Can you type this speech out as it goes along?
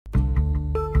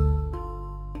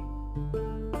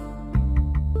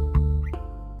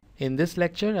In this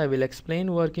lecture, I will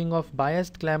explain working of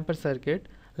biased clamper circuit.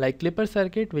 Like clipper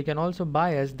circuit, we can also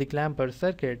bias the clamper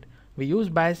circuit. We use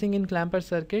biasing in clamper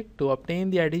circuit to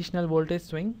obtain the additional voltage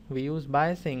swing. We use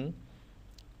biasing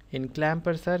in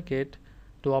clamper circuit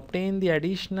to obtain the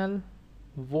additional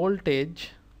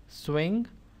voltage swing.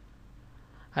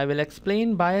 I will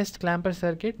explain biased clamper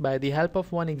circuit by the help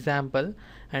of one example,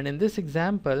 and in this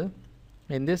example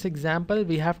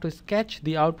we have to sketch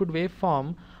the output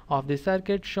waveform of the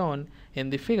circuit shown in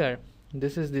the figure.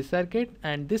 This is the circuit,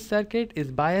 and this circuit is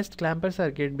biased clamper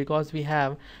circuit because we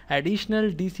have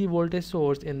additional DC voltage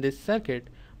source in this circuit.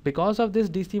 Because of this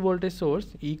DC voltage source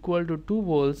equal to 2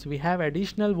 volts, we have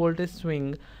additional voltage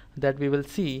swing that we will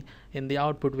see in the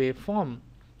output waveform.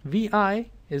 Vi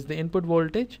is the input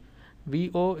voltage,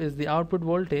 Vo is the output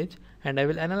voltage, and I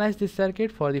will analyze this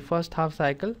circuit for the first half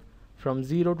cycle from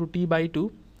 0 to t by 2.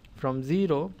 From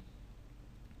 0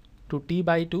 to t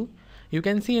by 2, you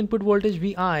can see input voltage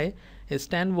Vi is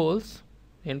 10 volts.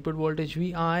 Input voltage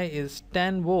Vi is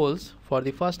 10 volts for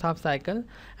the first half cycle,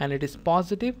 and it is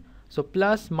positive. So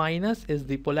plus minus is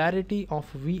the polarity of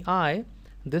Vi.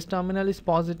 This terminal is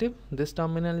positive, this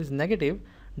terminal is negative.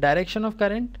 Direction of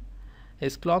current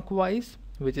is clockwise,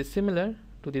 which is similar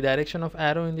to the direction of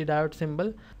arrow in the diode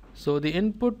symbol. So the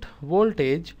input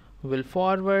voltage will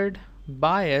forward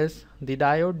bias the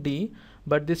diode D,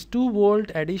 but this 2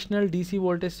 volt additional DC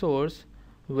voltage source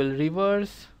will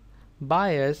reverse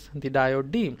bias the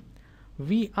diode D.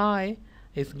 Vi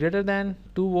is greater than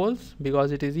 2 volts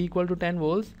because it is equal to 10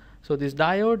 volts. So this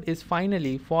diode is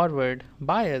finally forward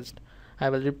biased. I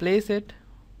will replace it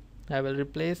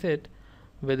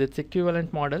with its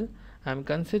equivalent model. I am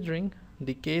considering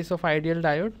the case of ideal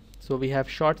diode. So we have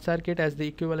short circuit as the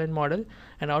equivalent model,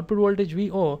 and output voltage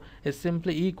Vo is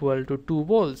simply equal to 2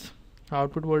 volts.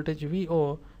 Output voltage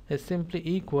Vo is simply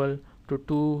equal to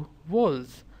 2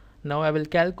 volts. Now I will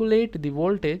calculate the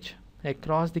voltage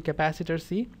across the capacitor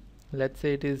C. Let's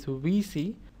say it is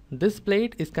Vc. This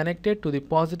plate is connected to the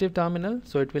positive terminal,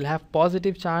 so it will have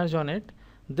positive charge on it.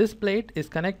 This plate is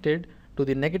connected to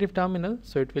the negative terminal,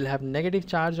 so it will have negative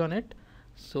charge on it.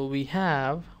 So we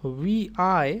have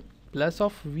Vi plus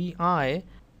of Vi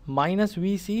minus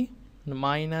Vc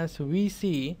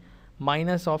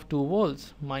minus of 2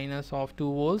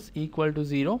 volts equal to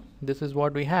 0. This is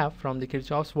what we have from the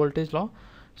Kirchhoff's voltage law.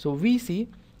 So Vc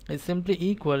is simply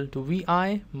equal to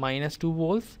Vi minus 2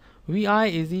 volts. Vi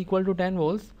is equal to 10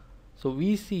 volts. So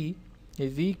Vc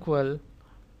is equal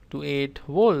to 8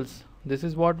 volts. This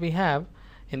is what we have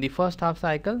in the first half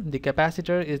cycle. The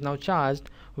capacitor is now charged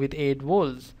with 8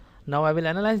 volts. Now I will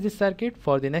analyze this circuit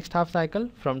for the next half cycle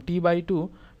from t by 2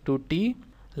 to t.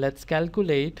 Let's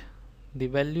calculate the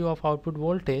value of output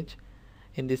voltage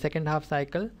in the second half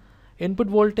cycle. Input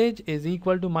voltage is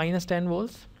equal to minus 10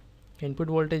 volts. Input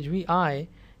voltage Vi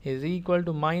is equal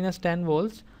to minus 10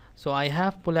 volts. So I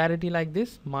have polarity like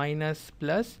this, minus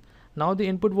plus. Now the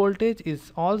input voltage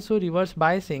is also reverse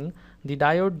biasing the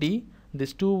diode D.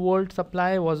 This 2 volt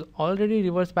supply was already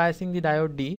reverse biasing the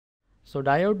diode D. So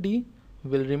diode D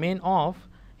will remain off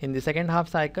in the second half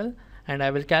cycle, and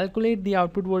I will calculate the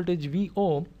output voltage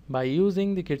Vo by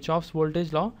using the Kirchhoff's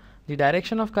voltage law. The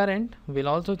direction of current will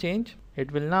also change.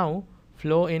 It will now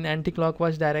flow in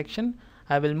anti-clockwise direction.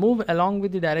 I will move along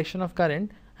with the direction of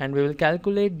current, and we will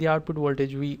calculate the output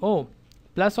voltage Vo.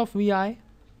 Plus of Vi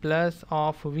plus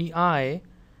of Vi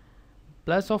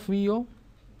plus of Vo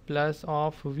plus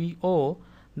of Vo,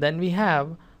 then we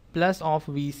have plus of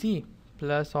Vc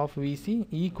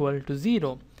equal to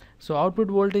 0. So output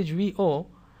voltage Vo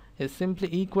is simply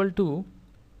equal to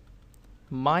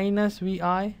minus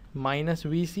Vi minus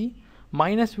Vc.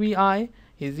 Minus Vi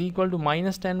is equal to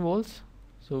minus 10 volts.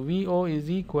 So Vo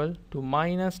is equal to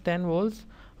minus 10 volts.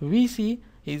 Vc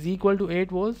is equal to 8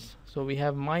 volts. So we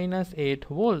have minus 8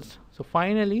 volts. So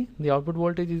finally the output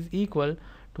voltage is equal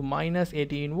to minus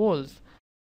 18 volts.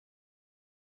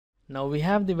 Now we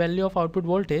have the value of output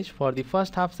voltage for the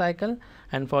first half cycle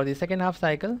and for the second half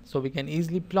cycle, so we can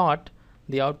easily plot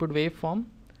the output waveform.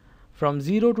 From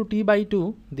 0 to t by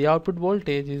 2, the output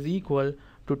voltage is equal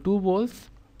to 2 volts.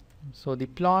 So the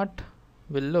plot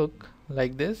will look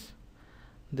like this.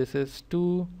 This is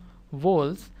 2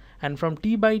 volts, and from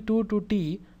t by 2 to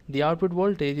t, the output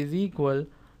voltage is equal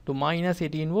to minus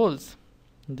 18 volts.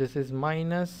 This is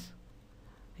minus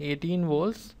 18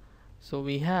 volts. So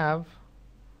we have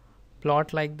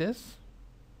plot like this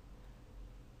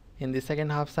in the second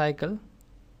half cycle,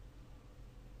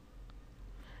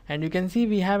 and you can see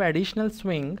we have additional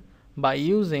swing by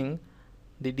using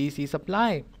the DC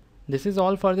supply. This is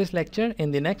all for this lecture.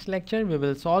 In the next lecture, we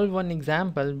will solve one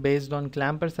example based on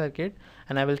clamper circuit,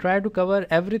 and I will try to cover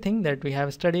everything that we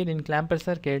have studied in clamper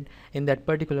circuit in that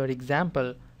particular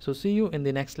example. So see you in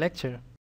the next lecture.